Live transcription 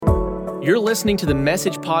You're listening to the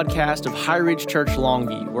Message podcast of High Ridge Church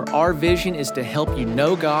Longview, where our vision is to help you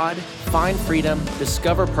know God, find freedom,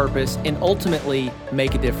 discover purpose, and ultimately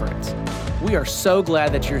make a difference. We are so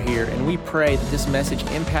glad that you're here, and we pray that this message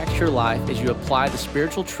impacts your life as you apply the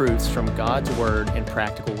spiritual truths from God's Word in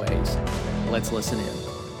practical ways. Let's listen in.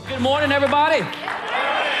 Good morning, everybody.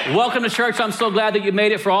 Welcome to church. I'm so glad that you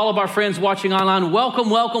made it. For all of our friends watching online,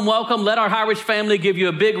 welcome, welcome, welcome. Let our High Ridge family give you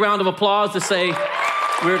a big round of applause to say,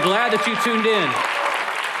 we're glad that you tuned in.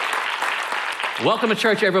 Welcome to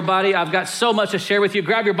church, everybody. I've got so much to share with you.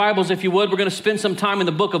 Grab your Bibles if you would. We're going to spend some time in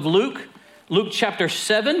the book of Luke, Luke chapter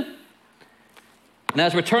 7. And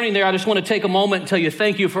as we're turning there, I just want to take a moment and tell you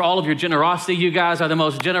thank you for all of your generosity. You guys are the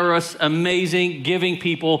most generous, amazing, giving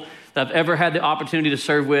people that I've ever had the opportunity to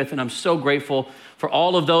serve with. And I'm so grateful for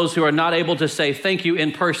all of those who are not able to say thank you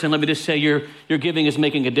in person. Let me just say your giving is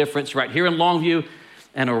making a difference right here in Longview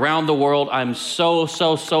and around the world. I'm so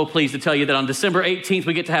pleased to tell you that on December 18th,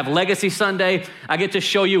 we get to have Legacy Sunday. I get to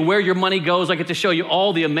show you where your money goes. I get to show you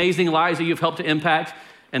all the amazing lives that you've helped to impact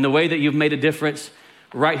and the way that you've made a difference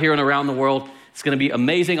right here and around the world. It's going to be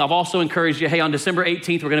amazing. I've also encouraged you, hey, on December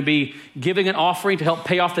 18th, we're going to be giving an offering to help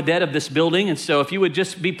pay off the debt of this building. And so if you would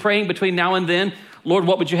just be praying between now and then, Lord,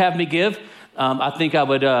 what would you have me give? I think I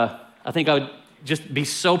would just be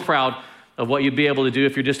so proud of what you'd be able to do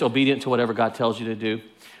if you're just obedient to whatever God tells you to do.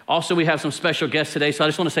 Also, we have some special guests today, so I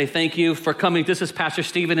just want to say thank you for coming. This is Pastor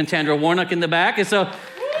Stephen and Tandra Warnock in the back. It's a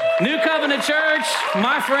New Covenant Church,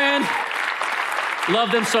 my friend.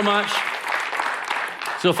 Love them so much.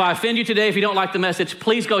 So if I offend you today, if you don't like the message,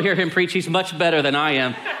 please go hear him preach. He's much better than I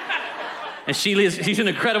am. And she's an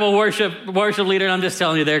incredible worship leader, and I'm just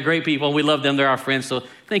telling you, they're great people. We love them. They're our friends. So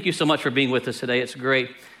thank you so much for being with us today. It's great.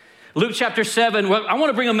 Luke chapter 7, I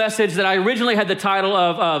want to bring a message that I originally had the title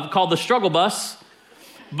of called The Struggle Bus,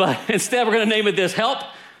 but instead we're going to name it this, Help,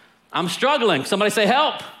 I'm Struggling. Somebody say,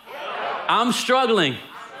 Help, I'm struggling.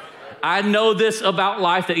 I know this about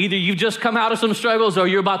life, that either you've just come out of some struggles or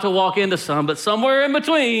you're about to walk into some, but somewhere in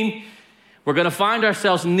between, we're going to find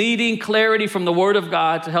ourselves needing clarity from the Word of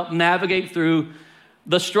God to help navigate through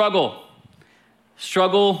the struggle.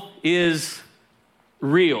 Struggle is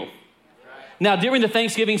real. Now, during the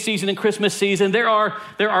Thanksgiving season and Christmas season, there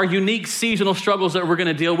are unique seasonal struggles that we're going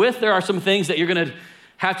to deal with. There are some things that you're going to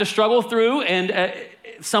have to struggle through, and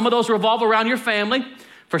some of those revolve around your family.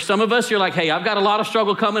 For some of us, you're like, hey, I've got a lot of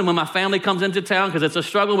struggle coming when my family comes into town, because it's a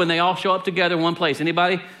struggle when they all show up together in one place.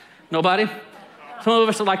 Anybody? Nobody? Some of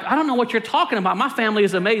us are like, I don't know what you're talking about. My family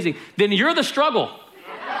is amazing. Then you're the struggle.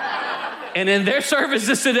 And in their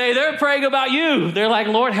services today, they're praying about you. They're like,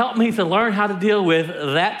 Lord, help me to learn how to deal with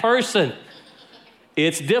that person.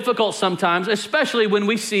 It's difficult sometimes, especially when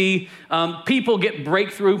we see people get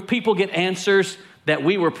breakthrough, people get answers that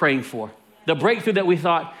we were praying for, the breakthrough that we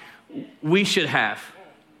thought we should have.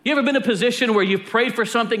 You ever been in a position where you've prayed for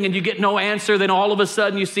something and you get no answer, then all of a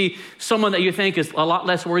sudden you see someone that you think is a lot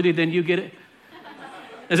less worthy than you get it?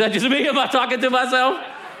 Is that just me? Am I talking to myself?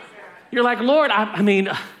 You're like, Lord, I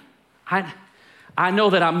know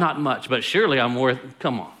that I'm not much, but surely I'm worth,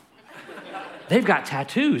 come on. They've got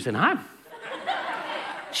tattoos and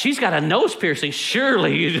she's got a nose piercing.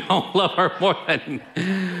 Surely you don't love her more than,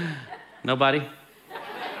 nobody?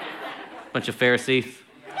 Bunch of Pharisees.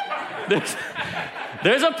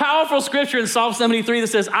 There's a powerful scripture in Psalm 73 that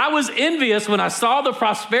says, I was envious when I saw the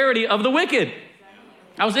prosperity of the wicked.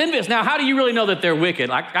 I was envious. Now, how do you really know that they're wicked?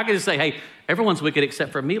 I can just say, hey, everyone's wicked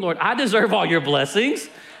except for me, Lord. I deserve all your blessings.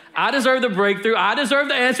 I deserve the breakthrough. I deserve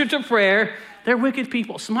the answer to prayer. They're wicked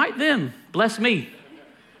people. Smite them. Bless me.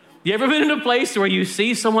 You ever been in a place where you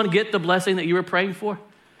see someone get the blessing that you were praying for?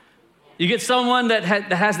 You get someone that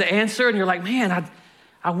has the answer, and you're like, man,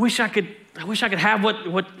 I wish I could have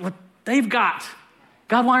what they've got.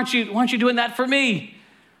 God, why aren't you doing that for me?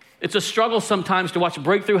 It's a struggle sometimes to watch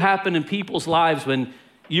breakthrough happen in people's lives when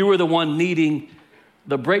you were the one needing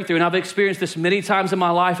the breakthrough. And I've experienced this many times in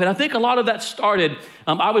my life. And I think a lot of that started,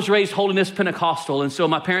 I was raised Holiness Pentecostal. And so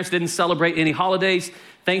my parents didn't celebrate any holidays.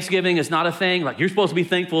 Thanksgiving is not a thing. Like, you're supposed to be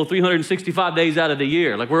thankful 365 days out of the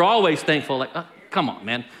year. Like, we're always thankful. Like, come on,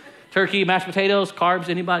 man. Turkey, mashed potatoes, carbs,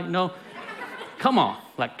 anybody? No? Come on.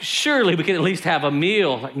 Like, surely we can at least have a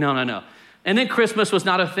meal. Like, no. And then Christmas was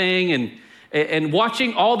not a thing. And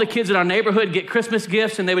watching all the kids in our neighborhood get Christmas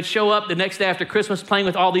gifts, and they would show up the next day after Christmas playing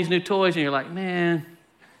with all these new toys, and you're like, man,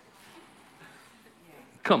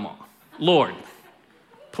 come on, Lord,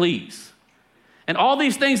 please. And all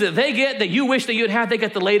these things that they get that you wish that you'd have, they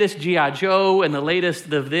get the latest G.I. Joe and the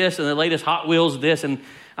latest of this and the latest Hot Wheels this, and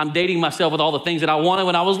I'm dating myself with all the things that I wanted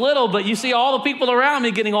when I was little, but you see all the people around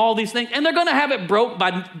me getting all these things, and they're going to have it broke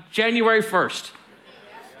by January 1st.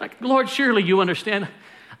 Like, Lord, surely you understand.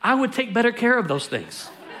 I would take better care of those things.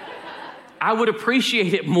 I would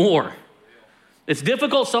appreciate it more. It's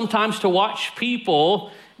difficult sometimes to watch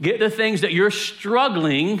people get the things that you're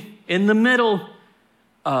struggling in the middle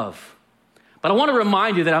of. But I want to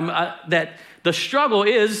remind you that the struggle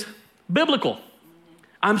is biblical.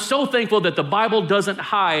 I'm so thankful that the Bible doesn't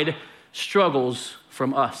hide struggles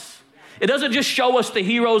from us. It doesn't just show us the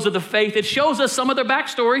heroes of the faith. It shows us some of their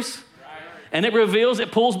backstories. And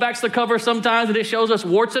it pulls back the cover sometimes, and it shows us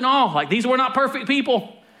warts and all. Like, these were not perfect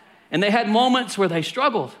people. And they had moments where they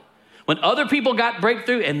struggled. When other people got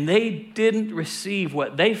breakthrough and they didn't receive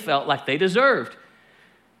what they felt like they deserved.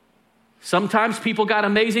 Sometimes people got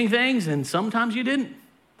amazing things, and sometimes you didn't.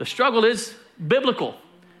 The struggle is biblical.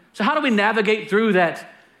 So how do we navigate through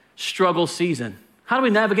that struggle season? How do we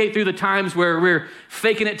navigate through the times where we're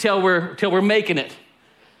faking it till we're making it?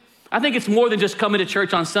 I think it's more than just coming to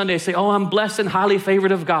church on Sunday and say, oh, I'm blessed and highly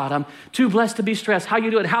favored of God. I'm too blessed to be stressed. How you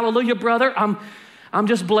doing? Hallelujah, brother. I'm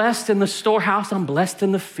just blessed in the storehouse. I'm blessed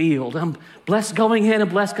in the field. I'm blessed going in and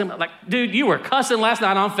blessed coming. Like, dude, you were cussing last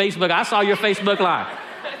night on Facebook. I saw your Facebook Live.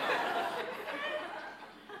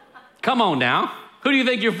 Come on now. Who do you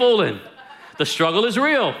think you're fooling? The struggle is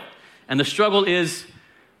real, and the struggle is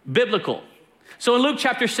biblical. So in Luke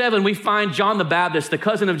chapter 7, we find John the Baptist, the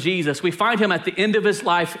cousin of Jesus. We find him at the end of his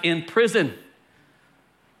life in prison.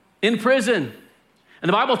 In prison. And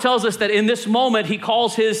the Bible tells us that in this moment, he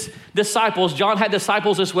calls his disciples. John had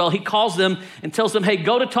disciples as well. He calls them and tells them, hey,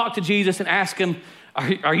 go to talk to Jesus and ask him,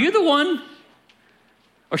 are you the one?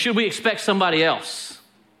 Or should we expect somebody else?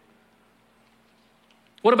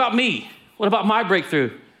 What about me? What about my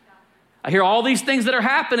breakthrough? I hear all these things that are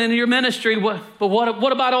happening in your ministry, but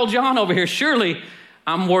what about old John over here? Surely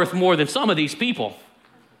I'm worth more than some of these people.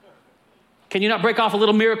 Can you not break off a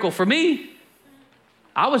little miracle for me?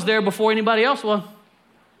 I was there before anybody else was.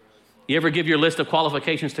 You ever give your list of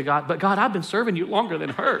qualifications to God? But God, I've been serving you longer than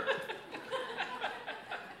her.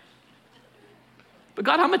 But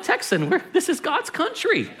God, I'm a Texan. This is God's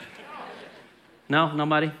country. No,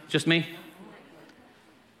 nobody? Just me?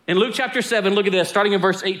 In Luke chapter 7, look at this, starting in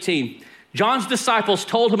verse 18. John's disciples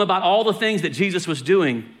told him about all the things that Jesus was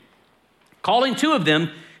doing. Calling two of them,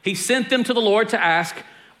 he sent them to the Lord to ask,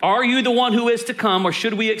 are you the one who is to come, or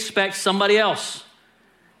should we expect somebody else?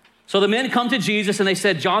 So the men come to Jesus and they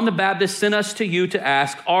said, John the Baptist sent us to you to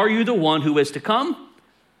ask, are you the one who is to come,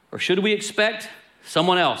 or should we expect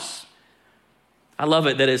someone else? I love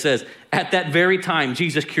it that it says, at that very time,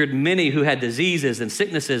 Jesus cured many who had diseases and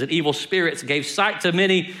sicknesses and evil spirits, gave sight to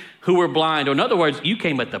many who were blind. Or in other words, you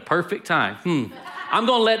came at the perfect time. I'm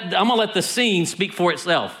gonna let the scene speak for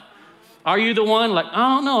itself. Are you the one? Like,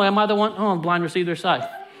 I don't know. Am I the one? Oh, blind receive their sight.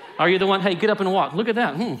 Are you the one? Hey, get up and walk. Look at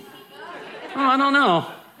that. Oh, I don't know.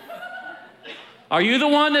 Are you the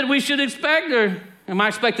one that we should expect, or am I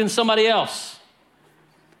expecting somebody else?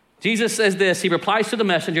 Jesus says this, he replies to the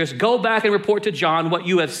messengers, go back and report to John what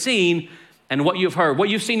you have seen and what you've heard, what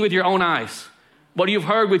you've seen with your own eyes, what you've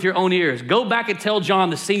heard with your own ears. Go back and tell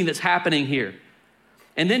John the scene that's happening here.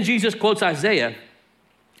 And then Jesus quotes Isaiah.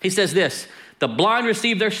 He says this, the blind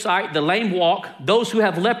receive their sight, the lame walk, those who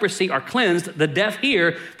have leprosy are cleansed, the deaf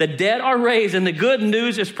hear, the dead are raised, and the good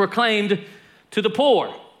news is proclaimed to the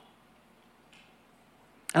poor.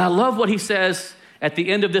 And I love what he says at the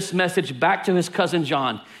end of this message back to his cousin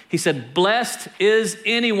John. He said, blessed is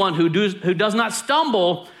anyone who does not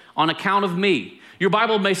stumble on account of me. Your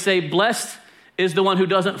Bible may say, blessed is the one who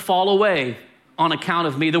doesn't fall away on account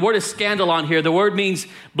of me. The word is scandalon here. The word means,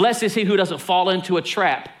 blessed is he who doesn't fall into a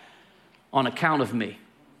trap on account of me.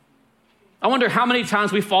 I wonder how many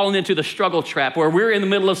times we've fallen into the struggle trap where we're in the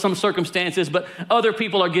middle of some circumstances, but other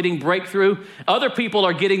people are getting breakthrough. Other people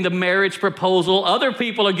are getting the marriage proposal. Other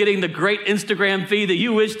people are getting the great Instagram feed that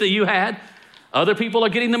you wish that you had. Other people are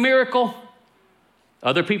getting the miracle.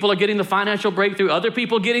 Other people are getting the financial breakthrough. Other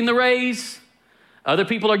people getting the raise. Other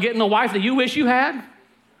people are getting the wife that you wish you had.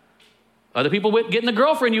 Other people getting the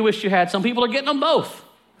girlfriend you wish you had. Some people are getting them both.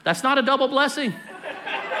 That's not a double blessing.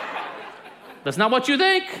 That's not what you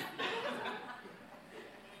think.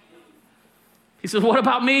 He says, what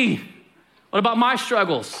about me? What about my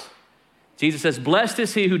struggles? Jesus says, blessed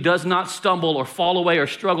is he who does not stumble or fall away or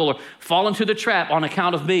struggle or fall into the trap on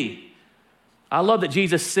account of me. I love that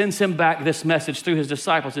Jesus sends him back this message through his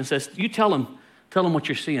disciples and says, you tell him what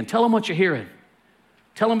you're seeing. Tell him what you're hearing.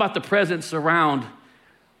 Tell him about the presence around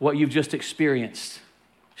what you've just experienced.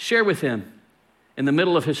 Share with him in the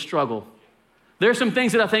middle of his struggle. There are some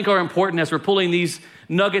things that I think are important as we're pulling these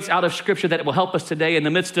nuggets out of Scripture that will help us today in the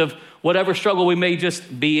midst of whatever struggle we may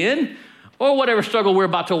just be in or whatever struggle we're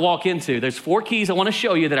about to walk into. There's 4 keys I want to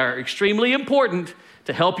show you that are extremely important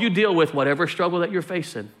to help you deal with whatever struggle that you're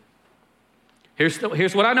facing. Here's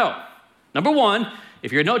what I know. Number one,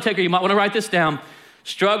 if you're a note taker, you might want to write this down.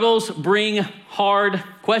 Struggles bring hard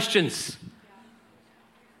questions.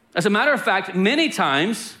 As a matter of fact, many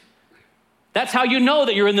times, that's how you know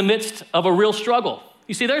that you're in the midst of a real struggle.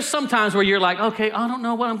 You see, there's some times where you're like, okay, I don't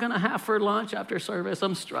know what I'm going to have for lunch after service.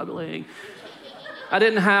 I'm struggling. I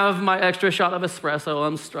didn't have my extra shot of espresso.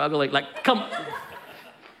 I'm struggling. Like, come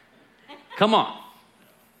on.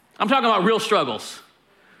 I'm talking about real struggles.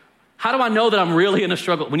 How do I know that I'm really in a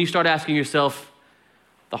struggle? When you start asking yourself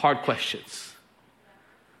the hard questions.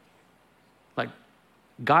 Like,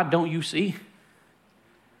 God, don't you see?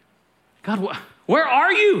 God, where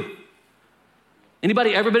are you?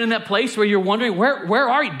 Anybody ever been in that place where you're wondering, where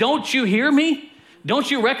are you? Don't you hear me? Don't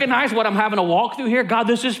you recognize what I'm having to walk through here? God,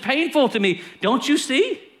 this is painful to me. Don't you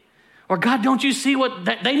see? Or God, don't you see what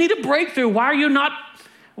they need a breakthrough? Why are you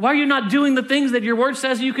not doing the things that your word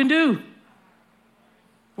says you can do?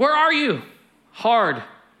 Where are you? Hard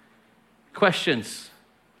questions.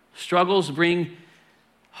 Struggles bring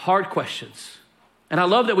hard questions. And I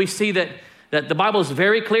love that we see that the Bible is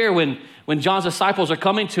very clear when John's disciples are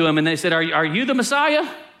coming to him and they said, are you the Messiah?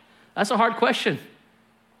 That's a hard question.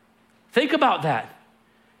 Think about that.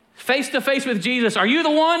 Face to face with Jesus. Are you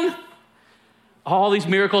the one? All these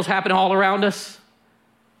miracles happen all around us.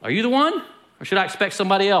 Are you the one? Or should I expect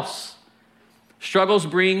somebody else? Struggles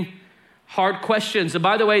bring hard questions. And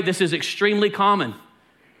by the way, this is extremely common.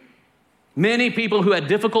 Many people who had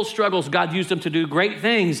difficult struggles, God used them to do great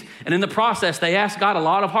things. And in the process, they asked God a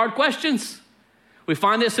lot of hard questions. We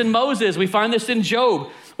find this in Moses. We find this in Job.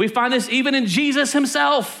 We find this even in Jesus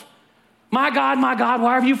himself. My God,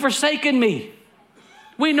 why have you forsaken me?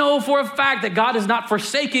 We know for a fact that God is not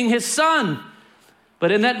forsaking his son.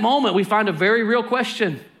 But in that moment, we find a very real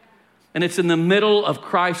question. And it's in the middle of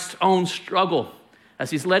Christ's own struggle as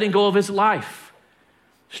he's letting go of his life.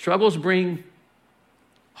 Struggles bring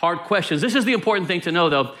hard questions. This is the important thing to know,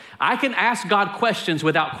 though. I can ask God questions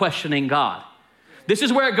without questioning God. This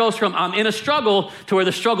is where it goes from I'm in a struggle to where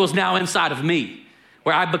the struggle is now inside of me,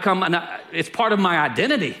 where I become, it's part of my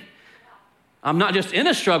identity. I'm not just in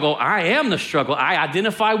a struggle, I am the struggle. I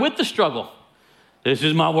identify with the struggle. This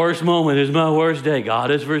is my worst moment. This is my worst day.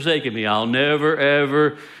 God has forsaken me. I'll never,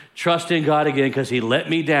 ever trust in God again because he let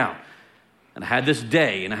me down. And I had this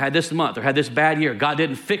day, and I had this month, or had this bad year. God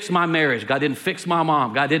didn't fix my marriage. God didn't fix my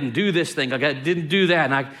mom. God didn't do this thing. God didn't do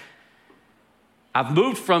that. And I've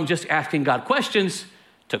moved from just asking God questions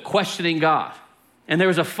to questioning God. And there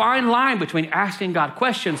is a fine line between asking God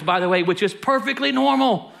questions, by the way, which is perfectly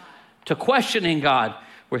normal, to questioning God,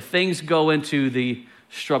 where things go into the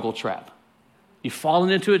struggle trap. You've fallen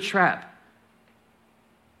into a trap.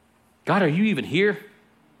 God, are you even here?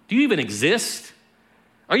 Do you even exist?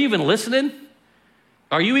 Are you even listening?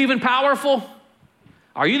 Are you even powerful?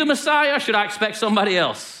 Are you the Messiah? Should I expect somebody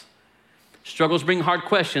else? Struggles bring hard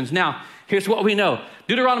questions. Now, here's what we know.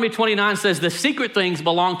 Deuteronomy 29 says the secret things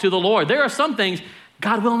belong to the Lord. There are some things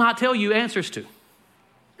God will not tell you answers to.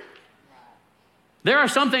 There are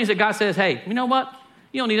some things that God says, hey, you know what?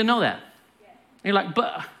 You don't need to know that. And you're like,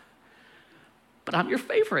 but I'm your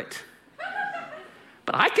favorite.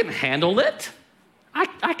 But I can handle it.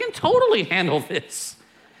 I can totally handle this.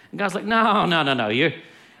 And God's like, no.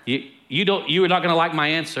 You're not going to like my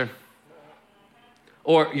answer.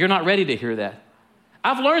 Or you're not ready to hear that.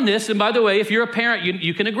 I've learned this, and by the way, if you're a parent,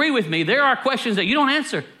 you can agree with me. There are questions that you don't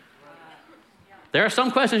answer. There are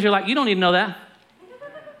some questions you're like, you don't need to know that.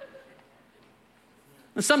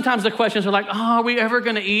 And sometimes the questions are like, are we ever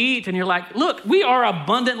going to eat? And you're like, look, we are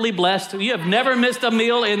abundantly blessed. You have never missed a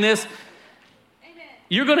meal in this.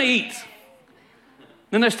 You're going to eat.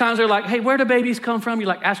 Then there's times they're like, hey, where do babies come from? You're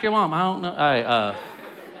like, ask your mom. I don't know. All right,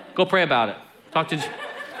 go pray about it. Talk to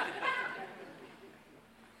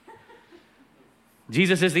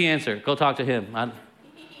Jesus is the answer. Go talk to him.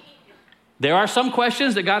 There are some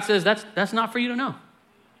questions that God says, that's not for you to know.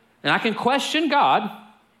 And I can question God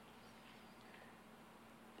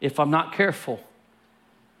if I'm not careful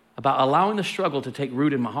about allowing the struggle to take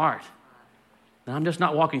root in my heart. And I'm just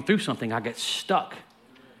not walking through something. I get stuck.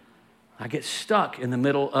 I get stuck in the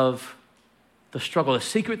middle of the struggle. The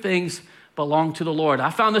secret things belong to the Lord. I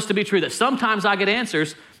found this to be true, that sometimes I get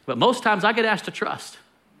answers, but most times I get asked to trust.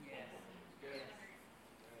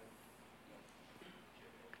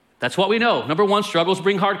 That's what we know. Number one, struggles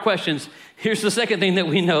bring hard questions. Here's the second thing that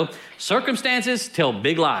we know. Circumstances tell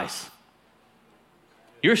big lies.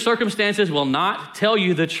 Your circumstances will not tell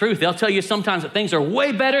you the truth. They'll tell you sometimes that things are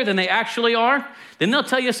way better than they actually are. Then they'll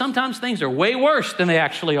tell you sometimes things are way worse than they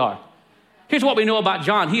actually are. Here's what we know about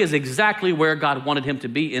John. He is exactly where God wanted him to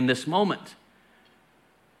be in this moment.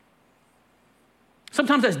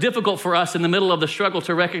 Sometimes that's difficult for us in the middle of the struggle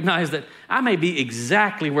to recognize that I may be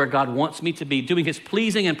exactly where God wants me to be, doing his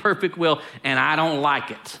pleasing and perfect will, and I don't like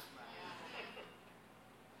it.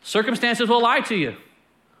 Circumstances will lie to you.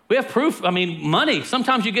 We have proof. Money.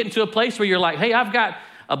 Sometimes you get into a place where you're like, hey, I've got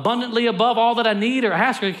abundantly above all that I need or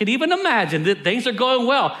ask or could even imagine that things are going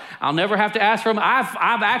well. I'll never have to ask for them.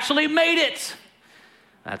 I've actually made it.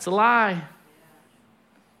 That's a lie.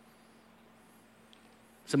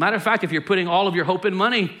 As a matter of fact, if you're putting all of your hope in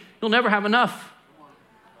money, you'll never have enough.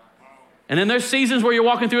 And then there's seasons where you're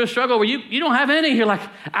walking through a struggle where you don't have any. You're like,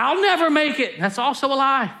 I'll never make it. That's also a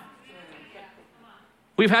lie.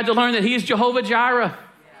 We've had to learn that he is Jehovah Jireh.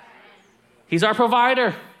 He's our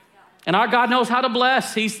provider. And our God knows how to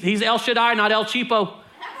bless. He's El Shaddai, not El Cheapo.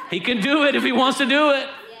 He can do it if he wants to do it.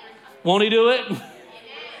 Won't he do it?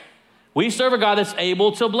 We serve a God that's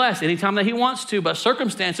able to bless anytime that he wants to, but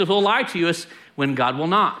circumstances will lie to us when God will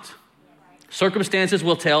not. Circumstances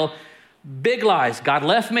will tell big lies. God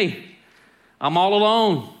left me. I'm all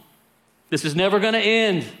alone. This is never going to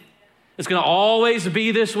end. It's going to always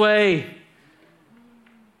be this way.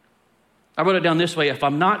 I wrote it down this way. If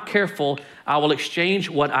I'm not careful, I will exchange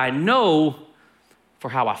what I know for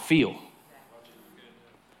how I feel.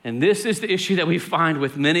 And this is the issue that we find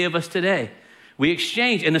with many of us today. We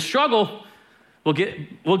exchange, in the struggle, we'll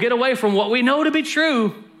get away from what we know to be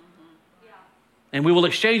true, and we will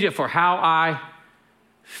exchange it for how I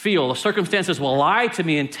feel. The circumstances will lie to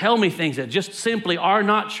me and tell me things that just simply are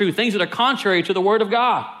not true, things that are contrary to the Word of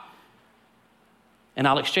God. And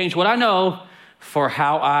I'll exchange what I know for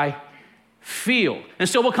how I feel. And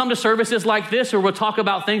so we'll come to services like this, or we'll talk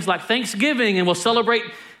about things like Thanksgiving, and we'll celebrate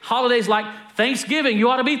holidays like Thanksgiving. You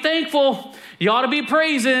ought to be thankful. You ought to be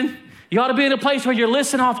praising. You ought to be in a place where you're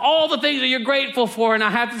listing off all the things that you're grateful for. And I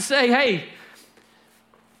have to say, hey,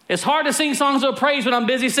 it's hard to sing songs of praise when I'm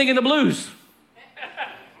busy singing the blues.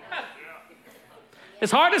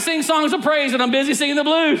 It's hard to sing songs of praise when I'm busy singing the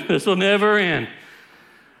blues. This will never end.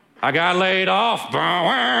 I got laid off.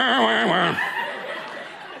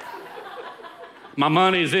 My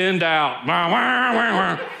money's in doubt.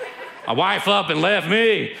 My wife up and left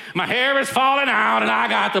me. My hair is falling out and I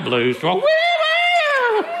got the blues.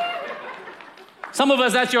 Some of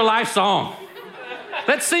us, that's your life song.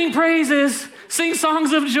 Let's sing praises. Sing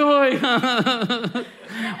songs of joy.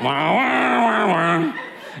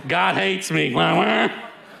 God hates me.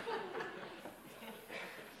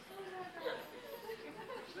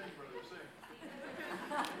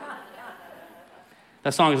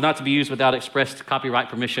 That song is not to be used without expressed copyright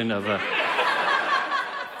permission of...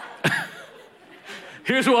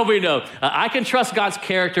 Here's what we know. I can trust God's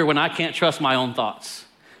character when I can't trust my own thoughts.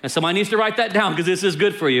 And somebody needs to write that down because this is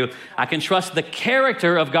good for you. I can trust the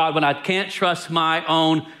character of God when I can't trust my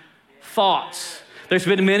own thoughts. There's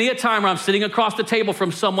been many a time where I'm sitting across the table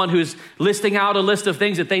from someone who's listing out a list of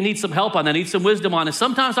things that they need some help on, they need some wisdom on. And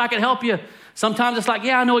sometimes I can help you. Sometimes it's like,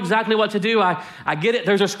 yeah, I know exactly what to do. I get it.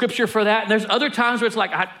 There's a scripture for that. And there's other times where it's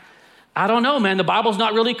like, I don't know, man. The Bible's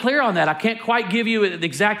not really clear on that. I can't quite give you the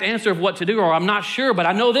exact answer of what to do, or I'm not sure, but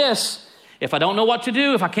I know this. If I don't know what to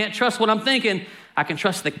do, if I can't trust what I'm thinking, I can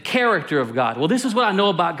trust the character of God. Well, this is what I know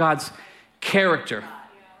about God's character.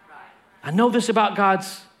 I know this about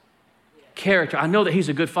God's character. I know that he's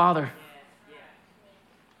a good father.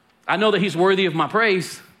 I know that he's worthy of my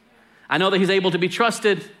praise. I know that he's able to be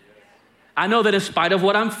trusted. I know that in spite of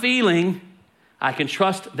what I'm feeling, I can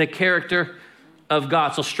trust the character of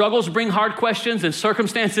God. So struggles bring hard questions and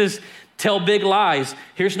circumstances tell big lies.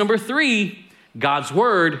 Here's number 3. God's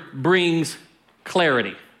word brings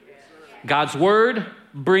clarity. God's word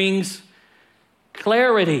brings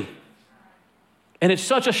clarity. And it's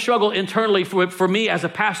such a struggle internally for me as a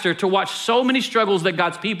pastor to watch so many struggles that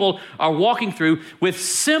God's people are walking through with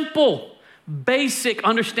simple, basic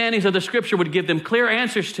understandings of the scripture would give them clear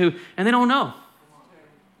answers to, and they don't know.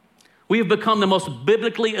 We have become the most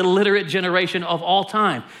biblically illiterate generation of all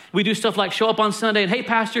time. We do stuff like show up on Sunday and, hey,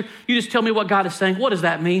 pastor, you just tell me what God is saying. What does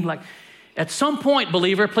that mean? Like, at some point,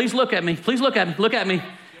 believer, please look at me. Please look at me. Look at me.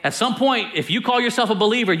 At some point, if you call yourself a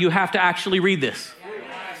believer, you have to actually read this.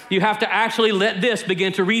 You have to actually let this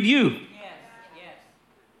begin to read you.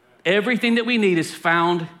 Everything that we need is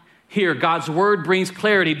found here. God's word brings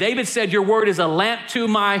clarity. David said, your word is a lamp to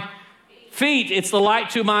my feet. It's the light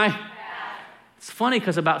to my... It's funny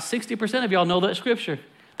because about 60% of y'all know that scripture.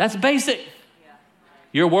 That's basic.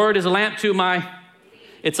 Your word is a lamp to my...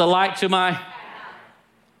 It's a light to my...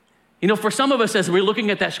 You know, for some of us, as we're looking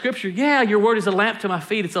at that scripture, yeah, your word is a lamp to my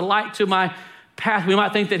feet. It's a light to my path. We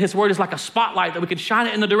might think that his word is like a spotlight that we can shine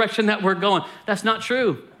it in the direction that we're going. That's not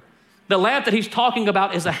true. The lamp that he's talking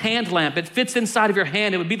about is a hand lamp. It fits inside of your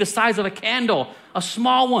hand. It would be the size of a candle, a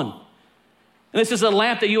small one. And this is a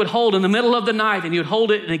lamp that you would hold in the middle of the night, and you would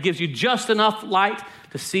hold it, and it gives you just enough light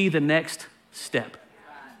to see the next step.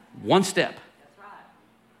 One step.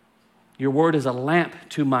 Your word is a lamp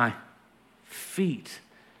to my feet.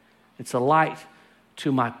 It's a light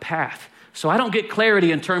to my path. So I don't get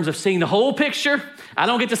clarity in terms of seeing the whole picture. I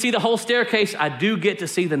don't get to see the whole staircase. I do get to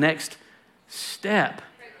see the next step.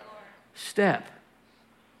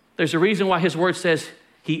 There's a reason why his word says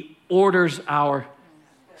he orders our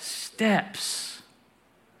steps.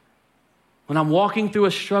 When I'm walking through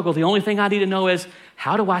a struggle, the only thing I need to know is,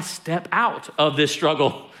 how do I step out of this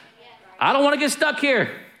struggle? I don't want to get stuck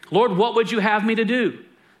here. Lord, what would you have me to do?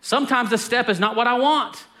 Sometimes the step is not what I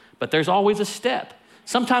want, but there's always a step.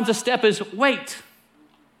 Sometimes the step is wait.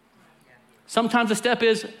 Sometimes the step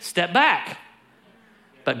is step back.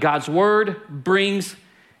 But God's word brings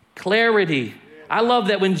clarity. I love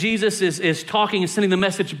that when Jesus is talking and sending the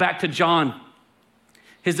message back to John,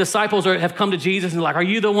 his disciples have come to Jesus and like, are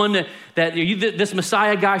you the one that are you this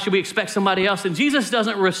Messiah guy? Should we expect somebody else? And Jesus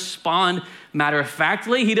doesn't respond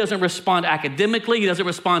matter-of-factly. He doesn't respond academically. He doesn't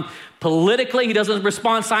respond politically. He doesn't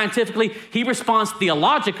respond scientifically. He responds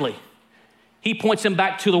theologically. He points him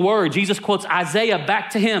back to the word. Jesus quotes Isaiah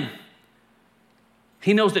back to him.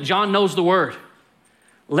 He knows that John knows the word.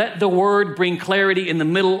 Let the word bring clarity in the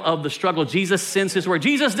middle of the struggle. Jesus sends his word.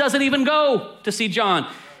 Jesus doesn't even go to see John.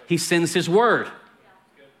 He sends his word.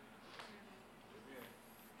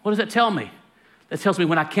 What does that tell me? That tells me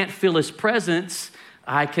when I can't feel his presence,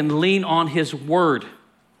 I can lean on his word.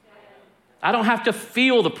 I don't have to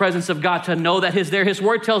feel the presence of God to know that he's there. His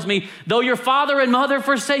word tells me, though your father and mother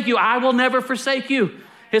forsake you, I will never forsake you.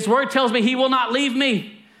 His word tells me he will not leave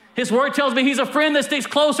me. His word tells me he's a friend that sticks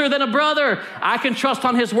closer than a brother. I can trust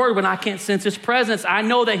on his word when I can't sense his presence. I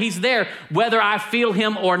know that he's there whether I feel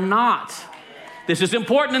him or not. This is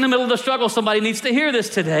important in the middle of the struggle. Somebody needs to hear this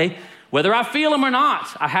today. Whether I feel him or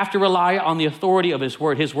not, I have to rely on the authority of his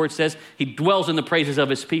word. His word says he dwells in the praises of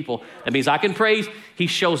his people. That means I can praise, he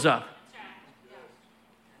shows up.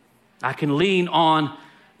 I can lean on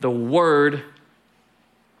the word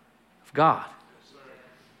of God.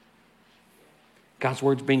 God's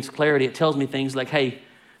word brings clarity. It tells me things like, hey,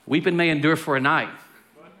 weeping may endure for a night,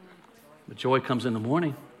 but joy comes in the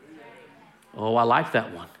morning. Oh, I like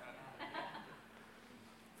that one.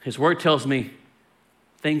 His word tells me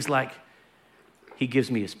things like, he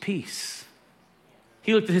gives me his peace.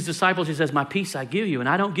 He looked at his disciples, he says, my peace I give you, and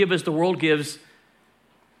I don't give as the world gives.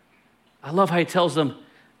 I love how he tells them,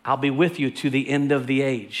 I'll be with you to the end of the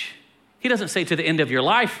age. He doesn't say to the end of your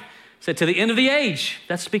life, he said to the end of the age.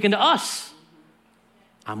 That's speaking to us.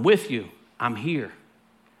 I'm with you. I'm here.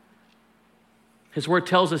 His word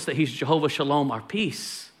tells us that he's Jehovah Shalom, our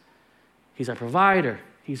peace. He's our provider.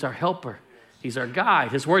 He's our helper. He's our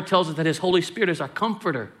guide. His word tells us that his Holy Spirit is our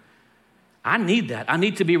comforter. I need that. I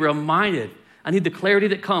need to be reminded. I need the clarity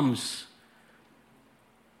that comes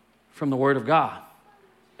from the word of God.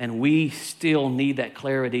 And we still need that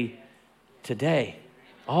clarity today.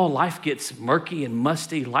 Oh, life gets murky and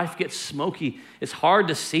musty. Life gets smoky. It's hard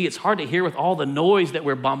to see. It's hard to hear with all the noise that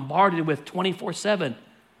we're bombarded with 24/7.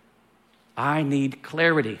 I need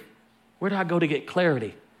clarity. Where do I go to get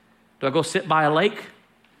clarity? Do I go sit by a lake?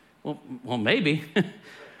 Well, maybe.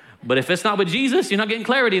 But if it's not with Jesus, you're not getting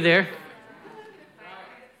clarity there.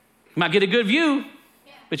 You might get a good view,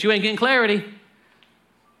 but you ain't getting clarity.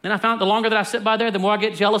 Then I found the longer that I sit by there, the more I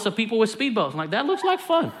get jealous of people with speedboats. I'm like, that looks like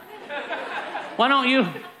fun. Why don't you?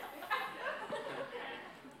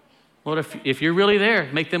 Lord, if you're really there,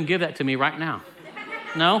 make them give that to me right now.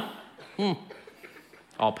 No?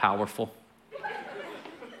 All powerful.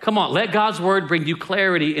 Come on, let God's word bring you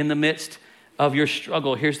clarity in the midst of your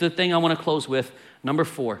struggle. Here's the thing I want to close with. Number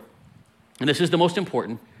 4, and this is the most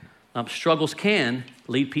important. Struggles can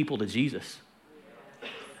lead people to Jesus.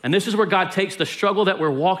 And this is where God takes the struggle that we're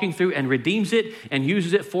walking through and redeems it and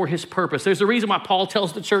uses it for his purpose. There's a reason why Paul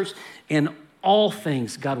tells the church, in all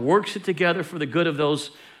things, God works it together for the good of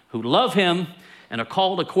those who love him and are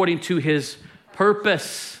called according to his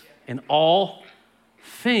purpose. In all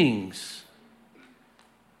things,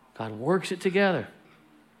 God works it together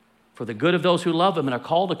for the good of those who love him and are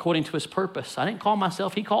called according to his purpose. I didn't call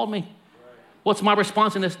myself, he called me. What's my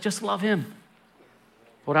response in this? Just love him.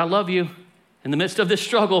 Lord, I love you. In the midst of this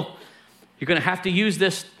struggle, you're going to have to use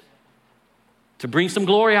this to bring some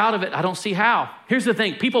glory out of it. I don't see how. Here's the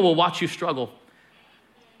thing. People will watch you struggle.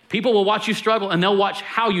 People will watch you struggle, and they'll watch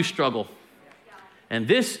how you struggle. And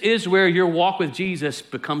this is where your walk with Jesus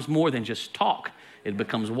becomes more than just talk. It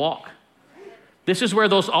becomes walk. This is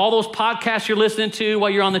where all those podcasts you're listening to while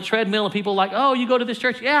you're on the treadmill and people are like, oh, you go to this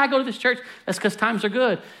church? Yeah, I go to this church. That's because times are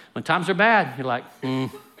good. When times are bad, you're like, I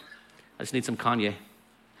just need some Kanye.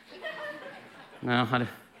 No, I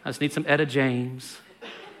just need some Etta James.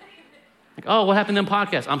 Like, oh, what happened in them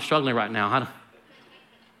podcasts? I'm struggling right now.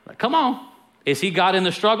 Like, come on. Is he God in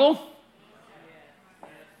the struggle?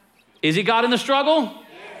 Is he God in the struggle?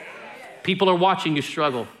 People are watching you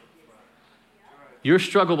struggle. Your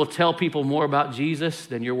struggle will tell people more about Jesus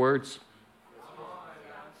than your words.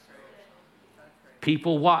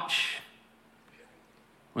 People watch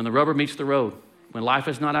when the rubber meets the road, when life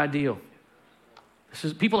is not ideal.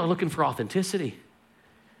 People are looking for authenticity.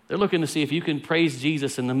 They're looking to see if you can praise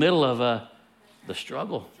Jesus in the middle of the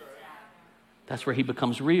struggle. That's where he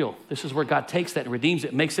becomes real. This is where God takes that and redeems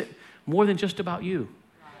it, makes it more than just about you.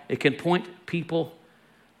 It can point people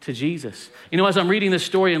to Jesus. You know, as I'm reading this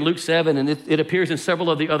story in Luke 7, and it appears in several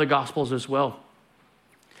of the other Gospels as well,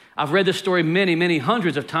 I've read this story many, many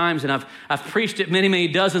hundreds of times, and I've preached it many, many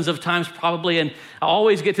dozens of times probably, and I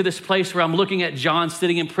always get to this place where I'm looking at John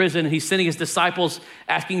sitting in prison, and he's sending his disciples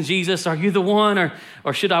asking Jesus, are you the one,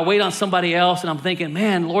 or should I wait on somebody else? And I'm thinking,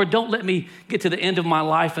 man, Lord, don't let me get to the end of my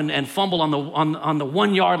life and fumble on the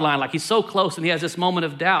 1 yard line, like he's so close and he has this moment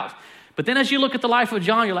of doubt. But then as you look at the life of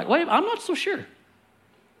John, you're like, wait, I'm not so sure.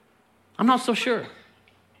 I'm not so sure.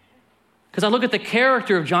 Because I look at the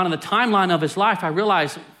character of John and the timeline of his life, I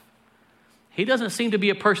realize he doesn't seem to be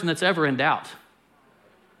a person that's ever in doubt.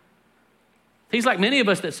 He's like many of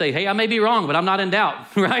us that say, hey, I may be wrong, but I'm not in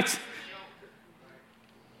doubt, right?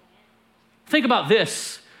 Think about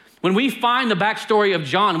this. When we find the backstory of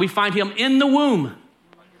John, we find him in the womb.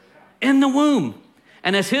 In the womb.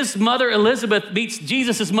 And as his mother Elizabeth meets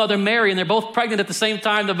Jesus' mother Mary, and they're both pregnant at the same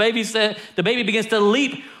time, the baby begins to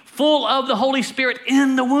leap full of the Holy Spirit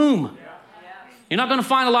in the womb. You're not going to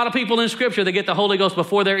find a lot of people in Scripture that get the Holy Ghost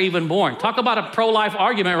before they're even born. Talk about a pro-life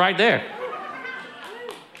argument right there.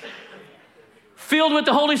 Filled with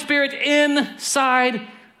the Holy Spirit inside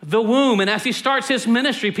the womb. And as he starts his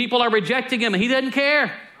ministry, people are rejecting him, and he doesn't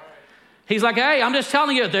care. He's like, hey, I'm just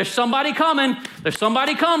telling you, there's somebody coming. There's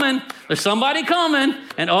somebody coming. There's somebody coming.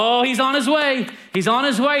 And oh, he's on his way. He's on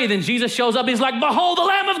his way. Then Jesus shows up. He's like, behold, the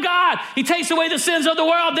Lamb of God. He takes away the sins of the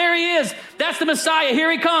world. There he is. That's the Messiah. Here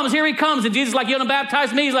he comes. Here he comes. And Jesus is like, you want to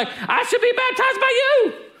baptize me? He's like, I should be baptized by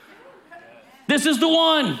you. This is the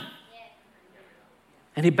one.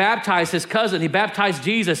 And he baptized his cousin. He baptized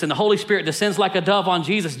Jesus, and the Holy Spirit descends like a dove on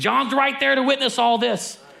Jesus. John's right there to witness all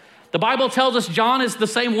this. The Bible tells us John is the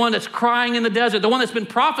same one that's crying in the desert, the one that's been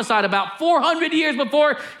prophesied about 400 years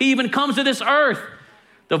before he even comes to this earth.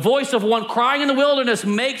 The voice of one crying in the wilderness,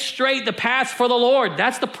 make straight the paths for the Lord.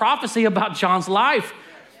 That's the prophecy about John's life.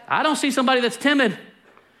 I don't see somebody that's timid.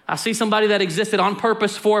 I see somebody that existed on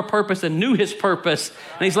purpose, for a purpose, and knew his purpose.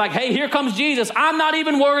 And he's like, hey, here comes Jesus. I'm not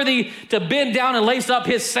even worthy to bend down and lace up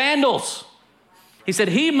his sandals. He said,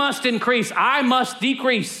 he must increase, I must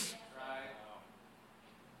decrease.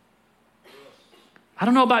 I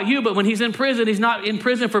don't know about you, but when he's in prison, he's not in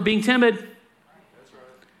prison for being timid. If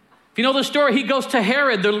you know the story, he goes to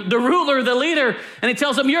Herod, the ruler, the leader, and he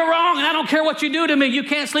tells him, you're wrong, and I don't care what you do to me. You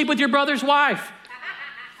can't sleep with your brother's wife.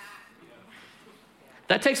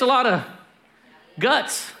 That takes a lot of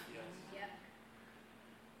guts.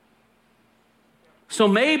 So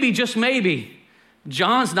maybe, just maybe,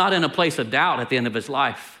 John's not in a place of doubt at the end of his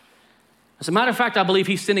life. As a matter of fact, I believe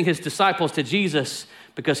he's sending his disciples to Jesus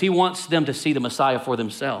because he wants them to see the Messiah for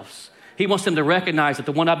themselves. He wants them to recognize that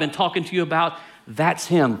the one I've been talking to you about, that's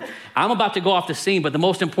him. I'm about to go off the scene, but the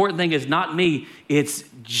most important thing is not me, it's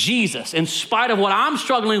Jesus. In spite of what I'm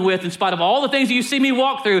struggling with, in spite of all the things that you see me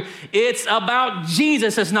walk through, it's about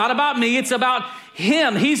Jesus. It's not about me, it's about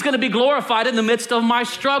him. He's going to be glorified in the midst of my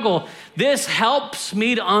struggle. This helps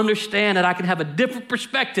me to understand that I can have a different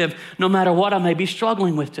perspective no matter what I may be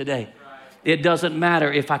struggling with today. It doesn't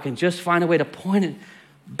matter if I can just find a way to point it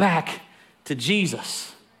back to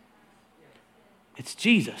Jesus. It's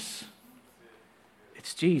Jesus.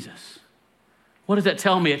 It's Jesus. What does that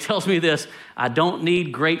tell me? It tells me this: I don't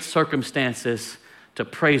need great circumstances to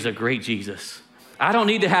praise a great Jesus. I don't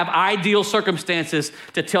need to have ideal circumstances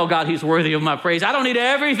to tell God he's worthy of my praise. I don't need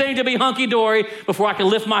everything to be hunky-dory before I can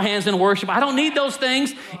lift my hands in worship. I don't need those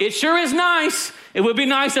things. It sure is nice. It would be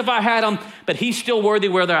nice if I had them, but he's still worthy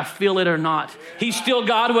whether I feel it or not. He's still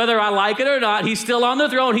God whether I like it or not. He's still on the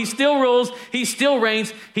throne. He still rules. He still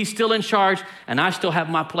reigns. He's still in charge, and I still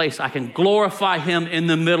have my place. I can glorify him in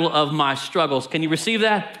the middle of my struggles. Can you receive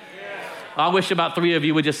that? Yeah. I wish about 3 of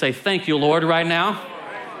you would just say, thank you, Lord, right now.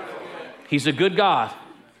 He's a good God,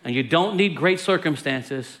 and you don't need great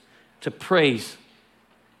circumstances to praise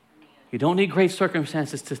You don't need great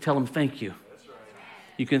circumstances to tell him thank you.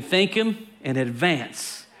 You can thank him in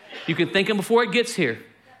advance. You can thank him before it gets here.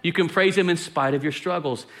 You can praise him in spite of your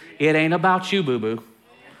struggles. It ain't about you, boo-boo.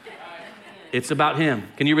 It's about him.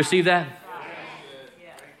 Can you receive that?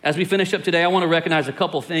 As we finish up today, I want to recognize a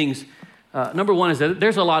couple things. Number one is that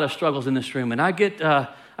there's a lot of struggles in this room, and I get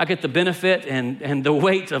the benefit and the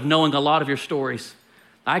weight of knowing a lot of your stories.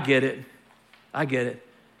 I get it.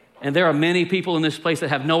 And there are many people in this place that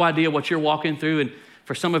have no idea what you're walking through, and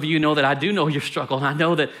for some of you know that I do know your struggle, and I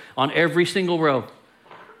know that on every single row,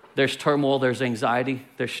 there's turmoil, there's anxiety,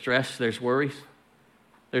 there's stress, there's worries,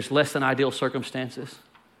 there's less than ideal circumstances.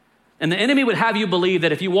 And the enemy would have you believe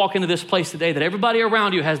that if you walk into this place today, that everybody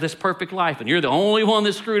around you has this perfect life and you're the only one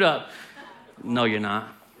that's screwed up. No, you're not.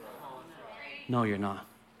 No, you're not.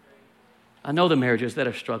 I know the marriages that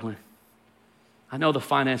are struggling. I know the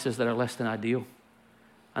finances that are less than ideal.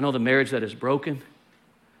 I know the marriage that is broken.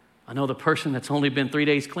 I know the person that's only been 3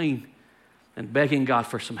 days clean and begging God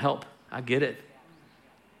for some help. I get it.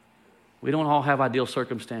 We don't all have ideal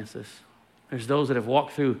circumstances. There's those that have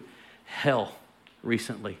walked through hell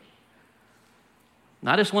recently. And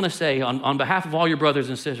I just want to say, on behalf of all your brothers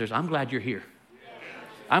and sisters, I'm glad you're here.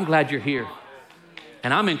 I'm glad you're here.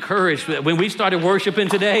 And I'm encouraged that when we started worshiping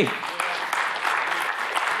today,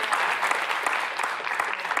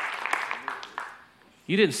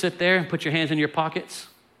 you didn't sit there and put your hands in your pockets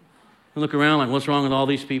and look around like, what's wrong with all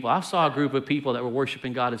these people? I saw a group of people that were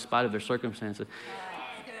worshiping God in spite of their circumstances.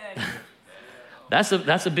 That's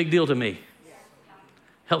a big deal to me.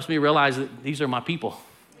 Helps me realize that these are my people.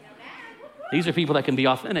 These are people that can be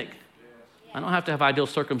authentic. I don't have to have ideal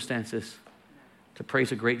circumstances to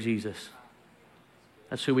praise a great Jesus.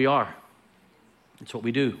 That's who we are. It's what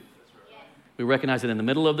we do. We recognize that in the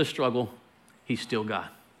middle of the struggle, he's still God.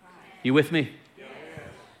 You with me?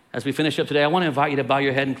 As we finish up today, I want to invite you to bow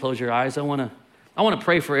your head and close your eyes. I want to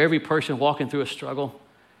pray for every person walking through a struggle.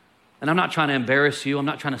 And I'm not trying to embarrass you. I'm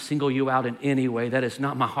not trying to single you out in any way. That is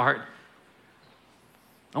not my heart.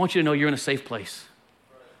 I want you to know you're in a safe place.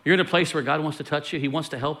 You're in a place where God wants to touch you. He wants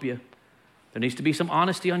to help you. There needs to be some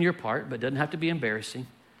honesty on your part, but it doesn't have to be embarrassing.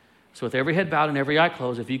 So with every head bowed and every eye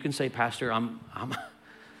closed, if you can say, Pastor, I'm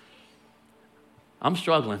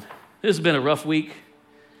struggling. This has been a rough week.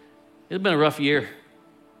 It's been a rough year.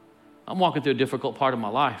 I'm walking through a difficult part of my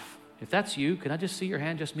life. If that's you, can I just see your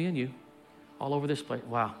hand, just me and you, all over this place?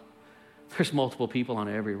 Wow. There's multiple people on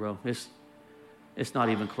every row. It's not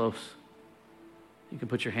even close. You can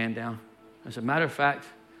put your hand down. As a matter of fact,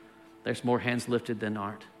 there's more hands lifted than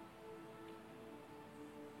aren't.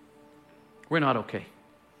 We're not okay,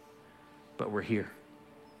 but we're here.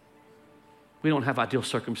 We don't have ideal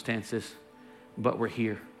circumstances, but we're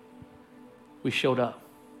here. We showed up.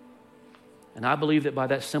 And I believe that by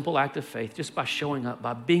that simple act of faith, just by showing up,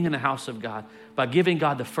 by being in the house of God, by giving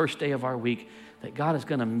God the first day of our week, that God is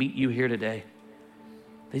going to meet you here today.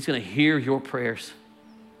 He's going to hear your prayers.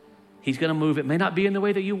 He's going to move. It may not be in the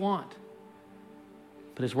way that you want,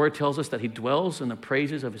 but his word tells us that he dwells in the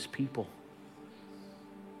praises of his people.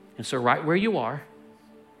 And so right where you are,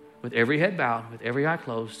 with every head bowed, with every eye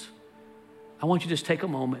closed, I want you to just take a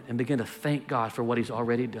moment and begin to thank God for what he's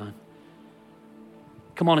already done.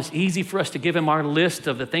 Come on, it's easy for us to give him our list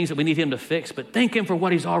of the things that we need him to fix, but thank him for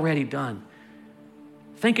what he's already done.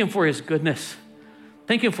 Thank him for his goodness.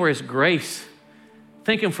 Thank him for his grace.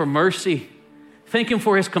 Thank him for mercy. Thank him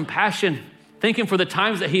for his compassion. Thank him for the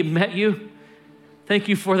times that he met you. Thank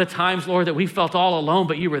you for the times, Lord, that we felt all alone,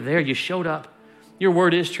 but you were there. You showed up. Your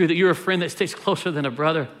word is true, that you're a friend that sticks closer than a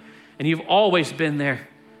brother, and you've always been there.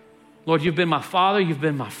 Lord, you've been my father. You've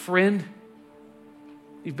been my friend.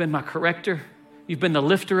 You've been my corrector. You've been the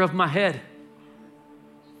lifter of my head.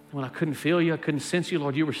 When I couldn't feel you, I couldn't sense you,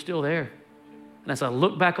 Lord, you were still there. And as I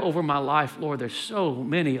look back over my life, Lord, there's so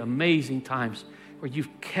many amazing times where you've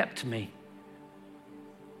kept me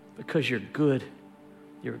because you're good.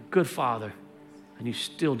 You're a good father, and you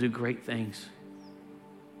still do great things.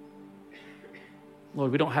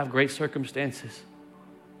 Lord, we don't have great circumstances,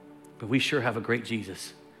 but we sure have a great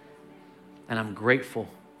Jesus. And I'm grateful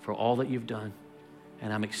for all that you've done,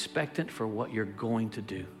 and I'm expectant for what you're going to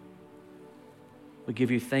do. We give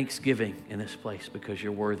you thanksgiving in this place because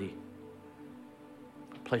you're worthy.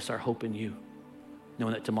 Place our hope in you,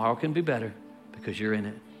 knowing that tomorrow can be better because you're in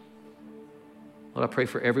it. Lord, I pray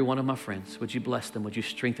for every one of my friends. Would you bless them? Would you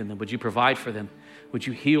strengthen them? Would you provide for them? Would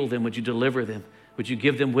you heal them? Would you deliver them? Would you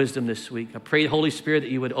give them wisdom this week? I pray, Holy Spirit, that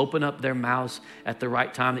you would open up their mouths at the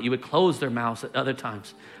right time, that you would close their mouths at other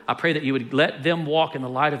times. I pray that you would let them walk in the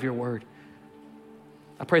light of your word.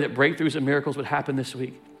 I pray that breakthroughs and miracles would happen this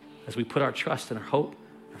week as we put our trust and our hope,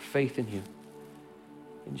 our faith in you.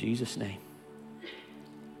 In Jesus' name.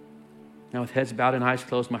 Now with heads bowed and eyes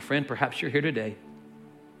closed, my friend, perhaps you're here today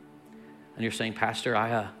and you're saying, Pastor,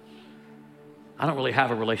 I don't really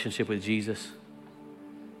have a relationship with Jesus,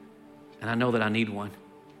 and I know that I need one.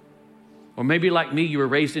 Or maybe like me, you were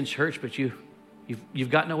raised in church, but you've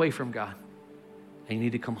gotten away from God and you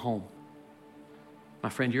need to come home. My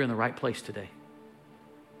friend, you're in the right place today.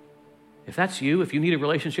 If that's you, if you need a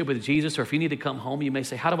relationship with Jesus, or if you need to come home, you may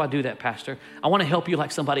say, how do I do that, Pastor? I want to help you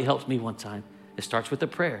like somebody helped me one time. It starts with a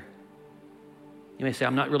prayer. You may say,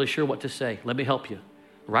 I'm not really sure what to say. Let me help you.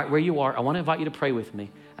 Right where you are, I want to invite you to pray with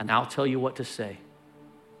me, and I'll tell you what to say.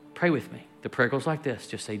 Pray with me. The prayer goes like this.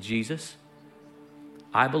 Just say, Jesus,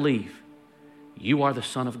 I believe you are the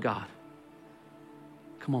Son of God.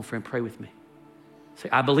 Come on, friend, pray with me. Say,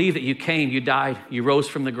 I believe that you came, you died, you rose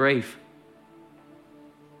from the grave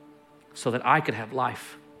so that I could have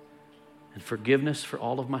life and forgiveness for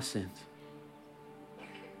all of my sins.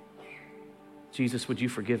 Jesus, would you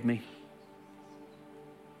forgive me?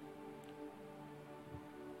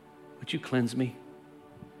 Would you cleanse me?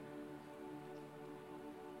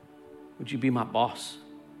 Would you be my boss,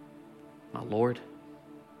 my Lord?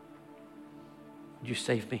 Would you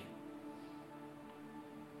save me?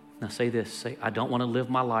 Now say this, say, I don't want to live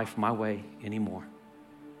my life my way anymore,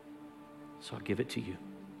 so I give it to you.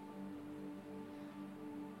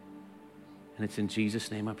 And it's in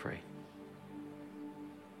Jesus' name I pray.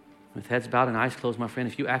 With heads bowed and eyes closed, my friend,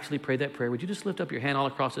 if you actually prayed that prayer, would you just lift up your hand all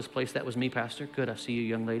across this place? That was me, Pastor. Good, I see you,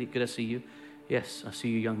 young lady. Good, I see you. Yes, I see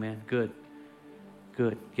you, young man. Good,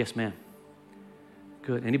 good. Yes, ma'am.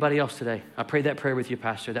 Good. Anybody else today? I prayed that prayer with you,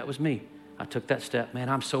 Pastor. That was me. I took that step. Man,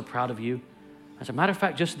 I'm so proud of you. As a matter of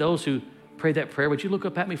fact, just those who prayed that prayer, would you look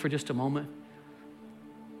up at me for just a moment?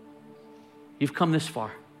 You've come this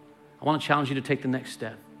far. I want to challenge you to take the next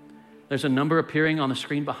step. There's a number appearing on the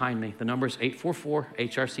screen behind me. The number is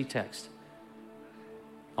 844-HRC-TEXT.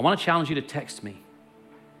 I want to challenge you to text me.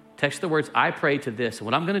 Text the words, I pray to this. And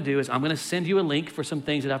what I'm going to do is I'm going to send you a link for some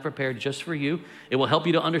things that I've prepared just for you. It will help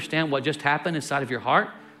you to understand what just happened inside of your heart.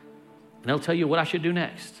 And it'll tell you what I should do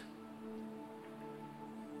next.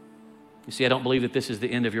 You see, I don't believe that this is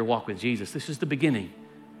the end of your walk with Jesus. This is the beginning.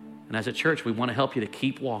 And as a church, we want to help you to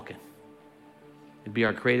keep walking. It'd be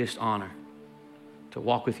our greatest honor to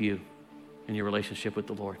walk with you in your relationship with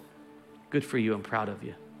the Lord. Good for you. I'm proud of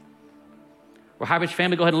you. Well, High Ridge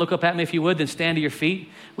family, go ahead and look up at me if you would, then stand to your feet.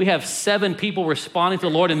 We have 7 people responding to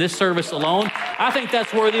the Lord in this service alone. I think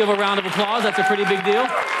that's worthy of a round of applause. That's a pretty big deal.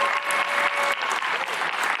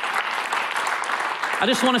 I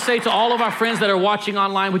just want to say to all of our friends that are watching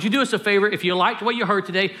online, would you do us a favor if you liked what you heard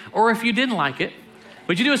today, or if you didn't like it,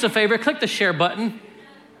 would you do us a favor, click the share button.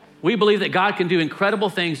 We believe that God can do incredible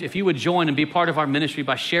things if you would join and be part of our ministry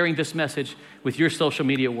by sharing this message with your social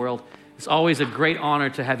media world. It's always a great honor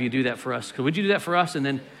to have you do that for us. Would you do that for us? And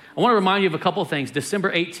then I want to remind you of a couple of things.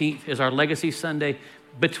 December 18th is our Legacy Sunday.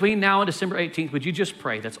 Between now and December 18th, would you just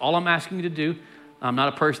pray? That's all I'm asking you to do. I'm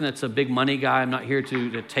not a person that's a big money guy. I'm not here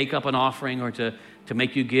to take up an offering or to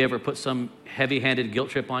make you give or put some heavy-handed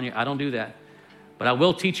guilt trip on you. I don't do that. But I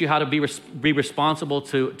will teach you how to be responsible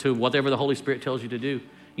to whatever the Holy Spirit tells you to do.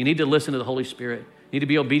 You need to listen to the Holy Spirit. You need to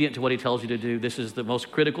be obedient to what he tells you to do. This is the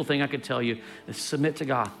most critical thing I could tell you, is submit to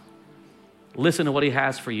God. Listen to what he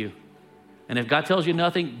has for you. And if God tells you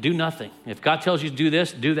nothing, do nothing. If God tells you to do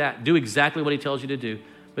this, do that. Do exactly what he tells you to do.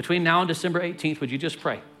 Between now and December 18th, would you just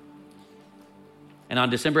pray? And on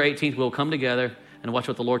December 18th, we'll come together and watch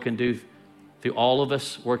what the Lord can do through all of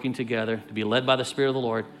us working together to be led by the Spirit of the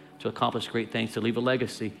Lord to accomplish great things, to leave a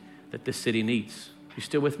legacy that this city needs. You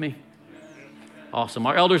still with me? Awesome.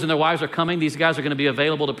 Our elders and their wives are coming. These guys are going to be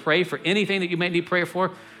available to pray for anything that you may need prayer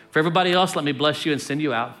for. For everybody else, let me bless you and send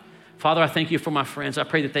you out. Father, I thank you for my friends. I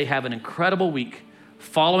pray that they have an incredible week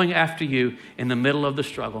following after you in the middle of the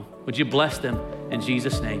struggle. Would you bless them in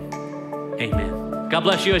Jesus' name? Amen. God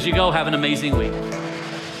bless you as you go. Have an amazing week.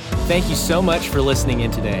 Thank you so much for listening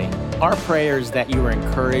in today. Our prayer is that you are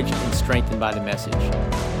encouraged and strengthened by the message.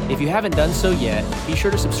 If you haven't done so yet, be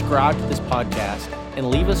sure to subscribe to this podcast and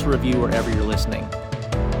leave us a review wherever you're listening.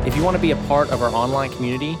 If you want to be a part of our online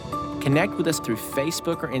community, connect with us through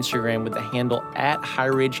Facebook or Instagram with the handle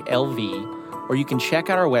 @HighRidgeLV, or you can check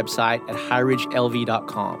out our website at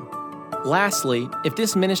highridgelv.com. Lastly, if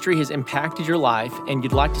this ministry has impacted your life and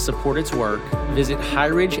you'd like to support its work, visit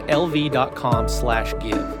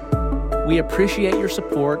highridgelv.com/give. We appreciate your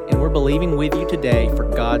support, and we're believing with you today for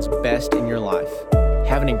God's best in your life.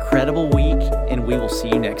 Have an incredible week, and we will see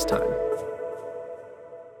you next time.